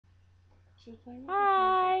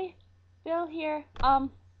Hi, Bill here.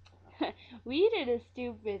 We did a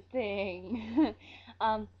stupid thing.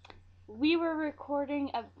 We were recording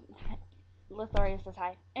a. Lethorio says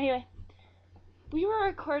hi. Anyway, we were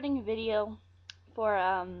recording a video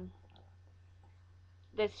for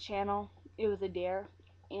this channel. It was a dare,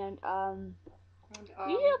 and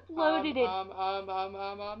we uploaded it.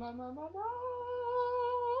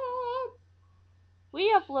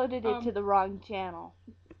 We uploaded it to the wrong channel.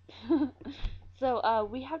 So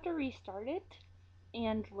we have to restart it,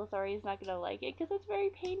 and Lethorio is not gonna like it because it's very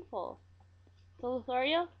painful. So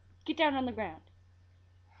Lethorio, get down on the ground.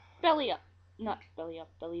 Belly up. Not belly up,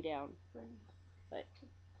 belly down. But,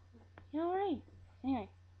 you alright. Anyway.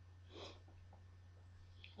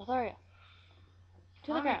 Lethorio.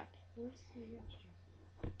 To the ground.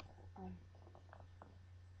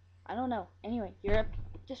 I don't know. Anyway, you're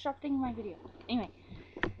disrupting my video. Anyway.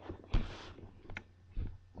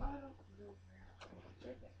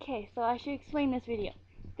 Okay, so I should explain this video.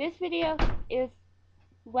 This video is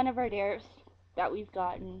one of our dares that we've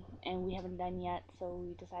gotten and we haven't done yet, so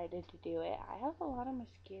we decided to do it. I have a lot of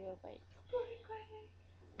mosquito bites.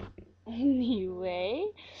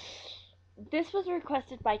 Anyway, this was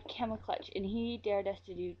requested by Camel and he dared us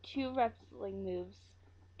to do 2 wrestling moves,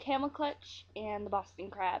 Camel and the Boston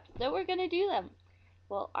Crabs. So we're gonna do them.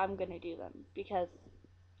 Well, I'm gonna do them because,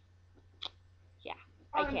 yeah,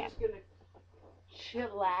 I can. I'm just gonna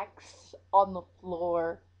chillax on the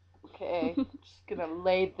floor. Okay, just gonna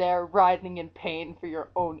lay there writhing in pain for your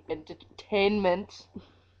own entertainment.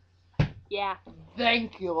 Yeah.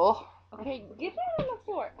 Thank you. Okay, get down on the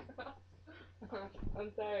floor.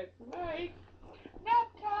 I'm tired. Night.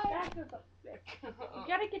 Nap time. You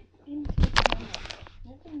gotta get into the camera.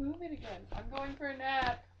 You have to move it again. I'm going for a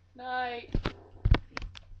nap. Night.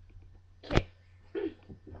 Okay.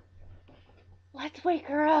 Let's wake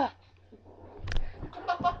her up.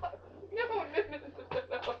 No.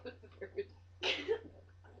 This is very... You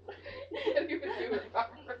can't even do it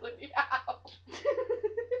properly. Ow.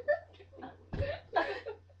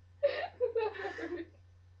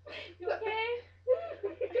 You okay?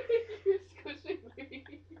 You're squishing me.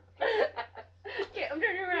 Okay, I'm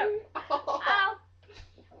turning around. Ow. Ow.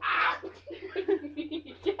 Ow.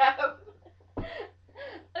 Jeff.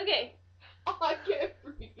 Okay. Oh, I can't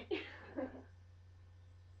breathe.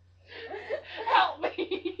 Help me.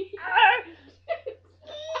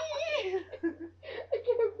 I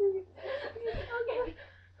can't breathe. Okay.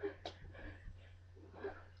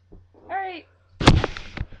 Alright.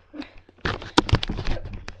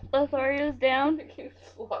 Lethorio's down. You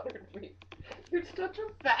slaughtered me. You're such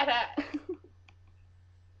a fat ass.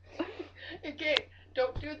 Okay,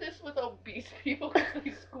 don't do this with obese people because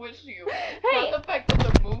they squish you. Hey! Not the fact that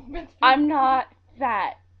the movements. I'm not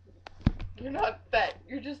fat. You're not fat.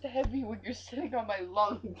 You're just heavy when you're sitting on my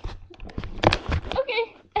lungs.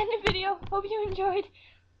 Okay, end the video. Hope you enjoyed.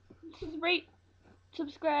 Rate,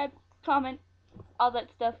 subscribe, comment, all that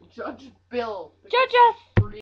stuff. Judge Bill. Judge us!